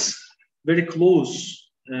feels very close,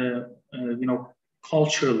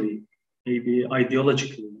 culturally, maybe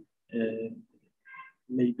ideologically,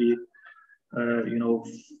 maybe,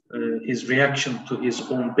 his reaction to his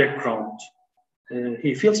own background,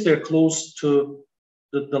 he feels very close to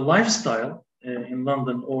the lifestyle in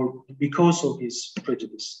London, or because of his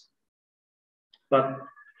prejudice. But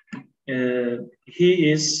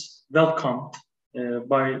he is welcomed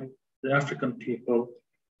by the African people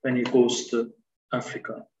when he goes to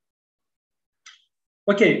Africa.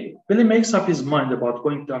 Okay, Billy makes up his mind about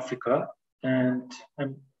going to Africa, and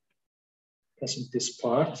I'm passing this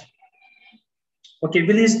part. Okay,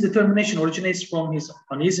 Billy's determination originates from his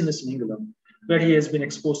uneasiness in England, where he has been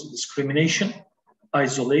exposed to discrimination,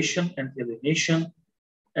 isolation, and alienation,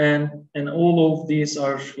 and all of these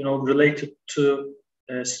are related to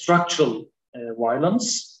structural violence.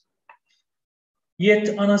 Yet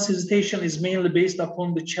Anna's hesitation is mainly based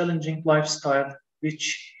upon the challenging lifestyle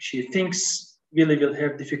which she thinks Willie will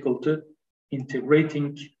have difficulty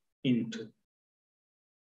integrating into.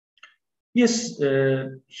 Yes,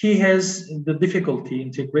 he has the difficulty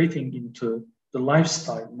integrating into the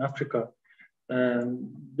lifestyle in Africa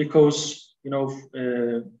because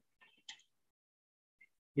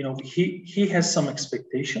he has some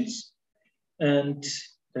expectations, and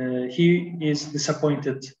he is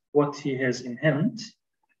disappointed what he has in hand,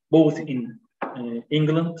 both in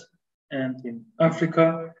England and in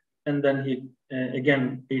Africa. And then he,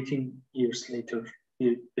 again, 18 years later,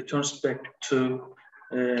 he returns back to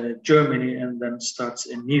Germany and then starts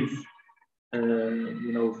a new,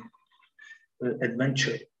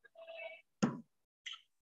 adventure.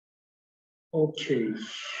 Okay.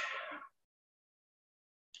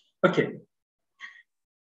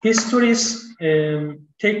 His stories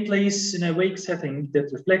take place in a vague setting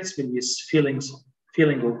that reflects Willie's feeling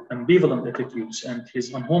of ambivalent attitudes and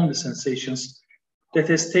his unhomely sensations that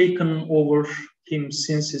has taken over him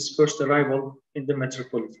since his first arrival in the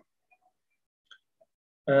metropolitan.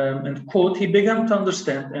 And quote, he began to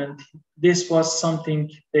understand, and this was something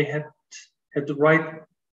they had to write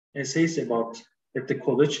essays about at the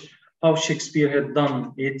college, how Shakespeare had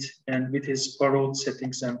done it, and with his borrowed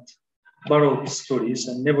settings and borrowed stories,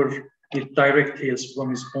 and never with direct tales from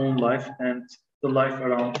his own life and the life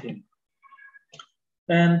around him.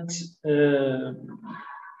 And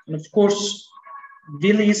of course,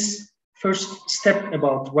 Willie's first step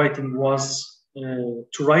about writing was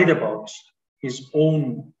to write about his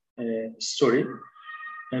own story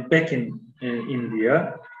back in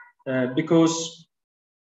India, because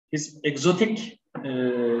his exotic,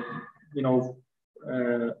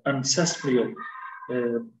 ancestral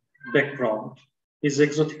background, his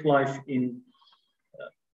exotic life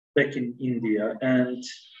back in India, and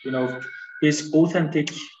his authentic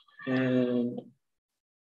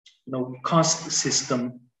caste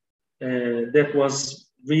system that was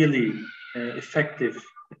really effective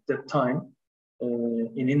at that time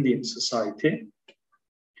in Indian society.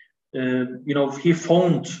 He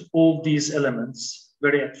found all these elements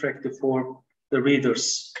very attractive for the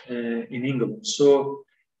readers in England. So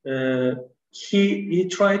he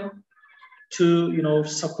tried to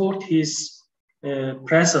support his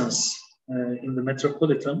presence in the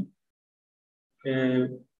metropolitan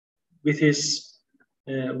with his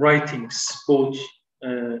writings, both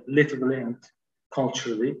literally and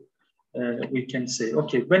culturally, we can say.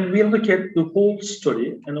 Okay, when we look at the whole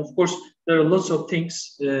story, and of course there are lots of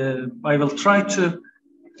things, I will try to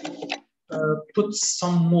put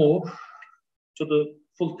some more to the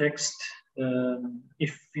full text.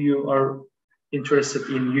 If you are interested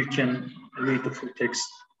in, you can read the full text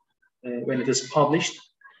when it is published.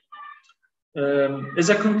 As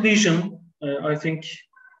a conclusion, I think,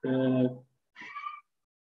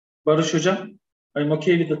 Barış Hocam, I'm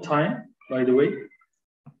okay with the time, by the way.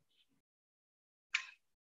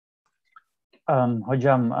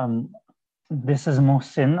 Hocam, this is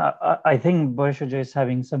Mohsin. I think Barış Hoca is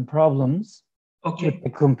having some problems with the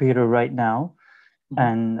computer right now.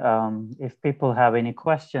 And if people have any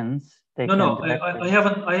questions, they can. No, I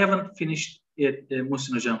haven't finished it,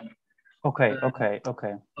 Muhsin Hocam. Okay.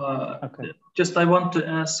 Just I want to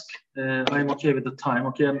ask. I'm okay with the time.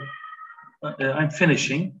 Okay, I'm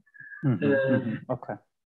finishing. Okay.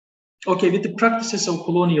 Okay, with the practices of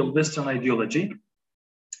colonial Western ideology,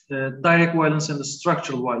 direct violence and the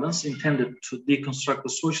structural violence intended to deconstruct the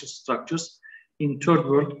social structures in third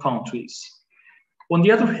world countries. On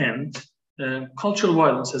the other hand, cultural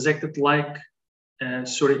violence has acted like an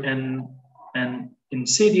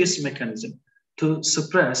insidious mechanism to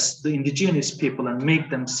suppress the indigenous people and make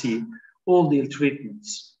them see all the ill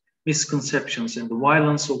treatments, misconceptions, and the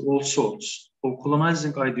violence of all sorts of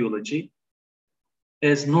colonizing ideology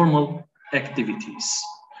as normal activities.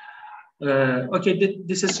 Okay,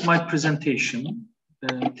 this is my presentation.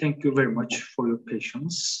 Thank you very much for your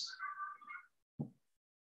patience.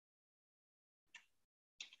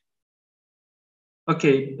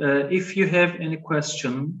 Okay, if you have any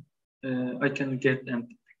question, I can get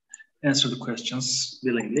and answer the questions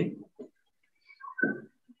willingly.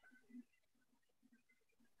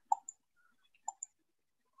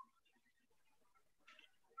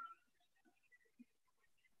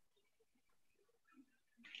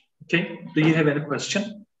 Okay, do you have any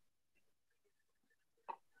question?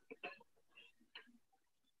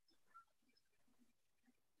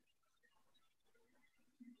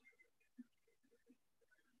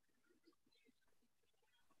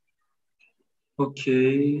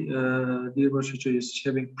 Okay, dear Bashucha is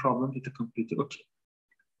having problem with the computer. Okay.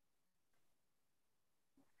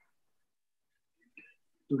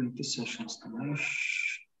 During the sessions.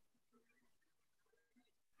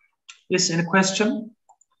 Yes, any question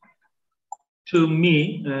to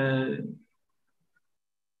me?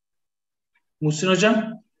 Muhsin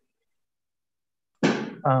Hocam?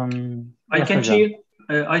 I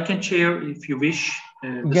can share if you wish.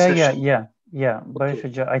 Yeah.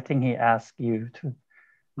 Okay. I think he asked you to.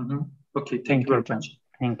 Okay, thank you very much.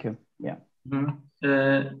 Thank you. Yeah.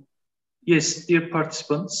 Yes, dear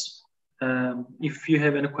participants, if you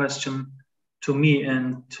have any question to me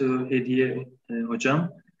and to Hediye Hocam,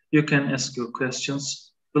 you can ask your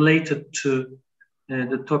questions related to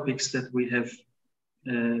the topics that we have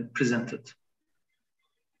presented.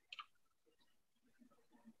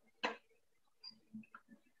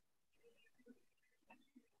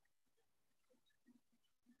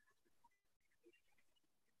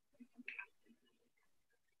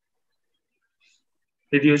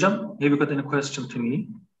 Hediye Hocam, have you got any question to me?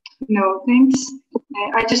 No, thanks.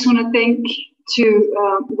 I just want to thank to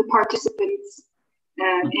the participants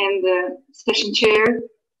and the session chair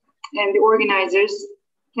and the organizers.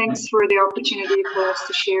 Thanks for the opportunity for us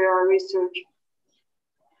to share our research.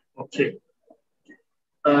 Okay.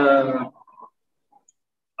 I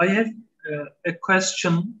have a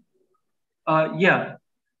question. Yeah.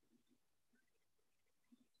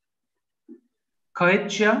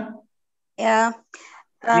 Kaetja? Yeah.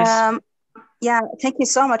 Yes. Yeah, thank you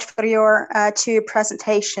so much for your two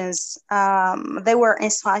presentations. They were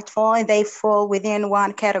insightful and they fall within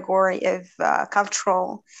one category of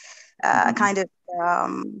cultural kind of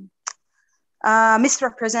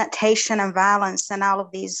misrepresentation and violence and all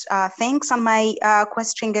of these things. And my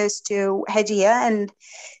question goes to Hediye, and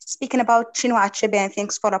speaking about Chinua Achebe and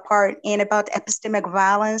things fall apart and about epistemic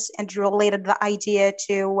violence and related the idea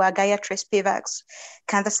to Gayatri Spivak's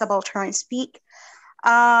Can the Subaltern Speak?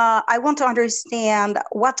 I want to understand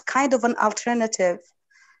what kind of an alternative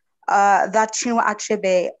that Chinua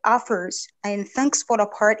Achebe offers and things fall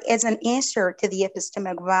apart as an answer to the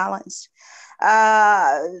epistemic violence.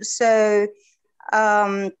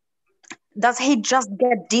 Does he just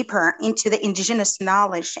get deeper into the indigenous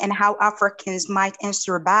knowledge and how Africans might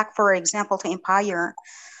answer back, for example, to empire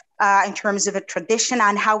in terms of a tradition,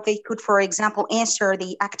 and how they could, for example, answer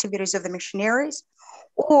the activities of the missionaries?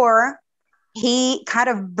 Or he kind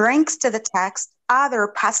of brings to the text other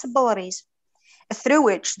possibilities through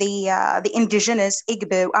which the indigenous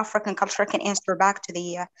Igbo African culture can answer back to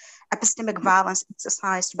the epistemic violence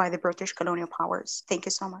exercised by the British colonial powers. Thank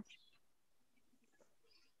you so much.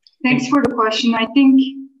 Thanks for the question. I think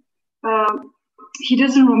he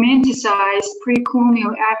doesn't romanticize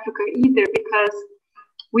pre-colonial Africa either, because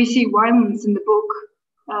we see violence in the book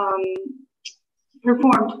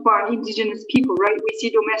performed by indigenous people, right? We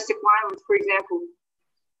see domestic violence, for example.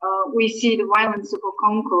 We see the violence of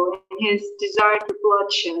Okonkwo and his desire for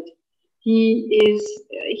bloodshed. He's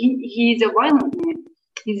a violent man.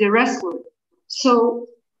 He's a wrestler. So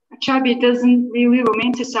Achebe doesn't really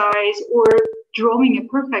romanticize or drawing a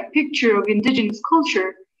perfect picture of indigenous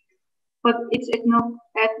culture, but it's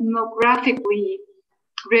ethnographically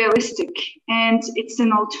realistic, and it's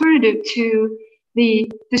an alternative to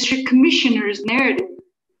the district commissioner's narrative.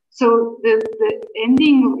 So the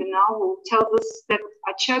ending of the novel tells us that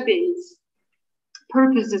Achabe's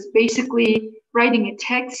purpose is basically writing a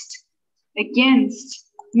text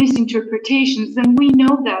against misinterpretations. And we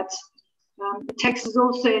know that the text is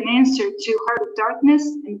also an answer to Heart of Darkness,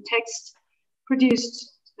 and the text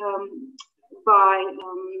produced by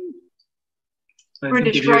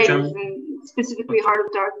British writers, and specifically Heart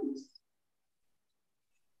of Darkness.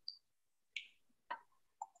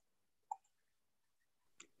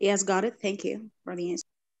 Yes, got it. Thank you for the answer.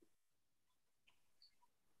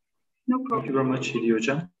 No problem. Thank you very much, Hediye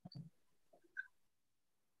Hocam.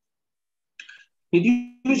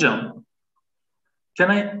 Hediye Hocam, can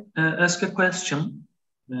I ask a question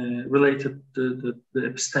related to the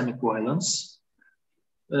epistemic violence?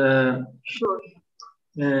 Sure.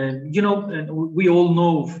 You know, we all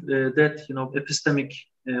know that, you know, epistemic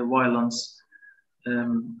violence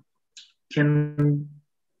can,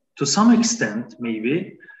 to some extent,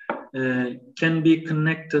 maybe, can be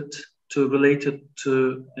connected to, related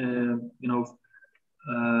to, you know,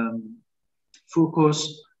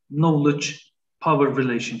 Foucault's knowledge-power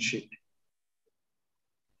relationship.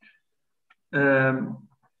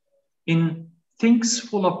 In Things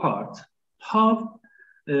Fall Apart, how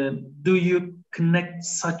do you connect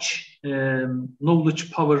such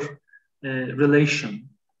knowledge-power relation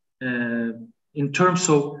in terms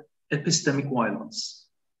of epistemic violence?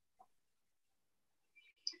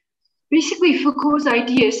 Basically, Foucault's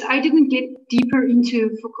ideas, I didn't get deeper into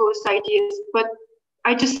Foucault's ideas, but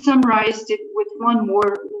I just summarized it with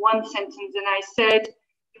one sentence, and I said,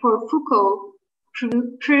 for Foucault,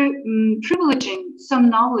 privileging some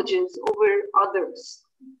knowledges over others.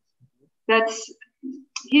 That's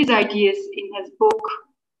his ideas in his book.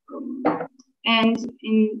 And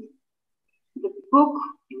in the book,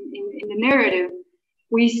 in the narrative,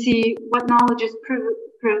 we see what knowledge is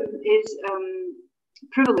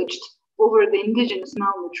privileged over the indigenous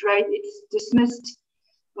knowledge, right? It's dismissed,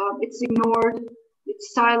 it's ignored,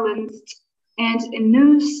 it's silenced, and a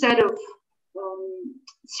new set of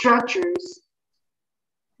structures,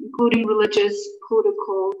 including religious,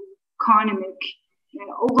 political, economic,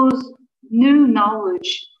 all those new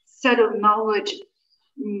knowledge, set of knowledge,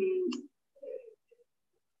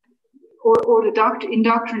 or the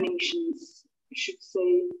indoctrinations, I should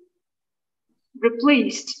say,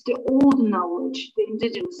 replaced the old knowledge, the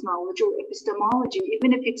indigenous knowledge or epistemology,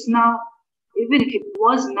 even if it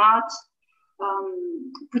was not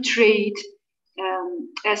portrayed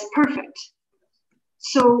as perfect.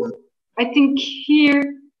 So I think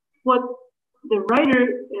here what the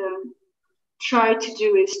writer tried to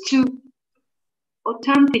do is to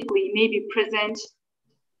authentically maybe present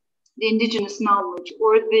the indigenous knowledge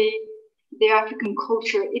or the African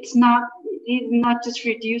culture. He's not just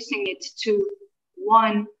reducing it to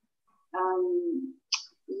one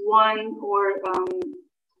or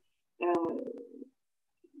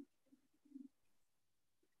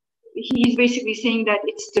he's basically saying that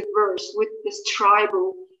it's diverse with this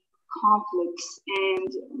tribal conflicts and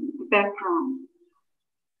background.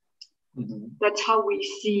 Mm-hmm. That's how we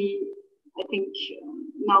see, I think,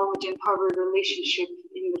 knowledge and power relationship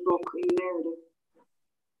in the book, in the narrative.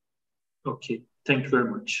 Okay, thank you very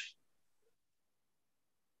much.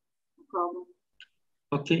 No problem.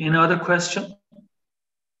 Okay, any other question?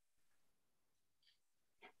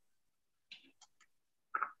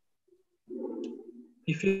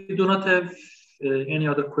 If you do not have any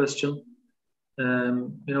other question,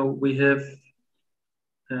 you know, we have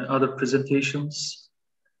other presentations,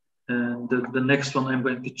 and the next one I'm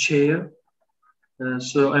going to chair.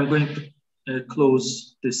 So I'm going to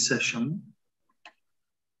close this session.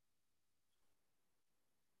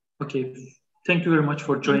 Okay, thank you very much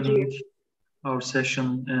for joining our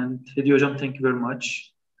session, and Hediye Hocam, thank you very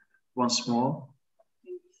much once more.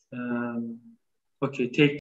 Okay, take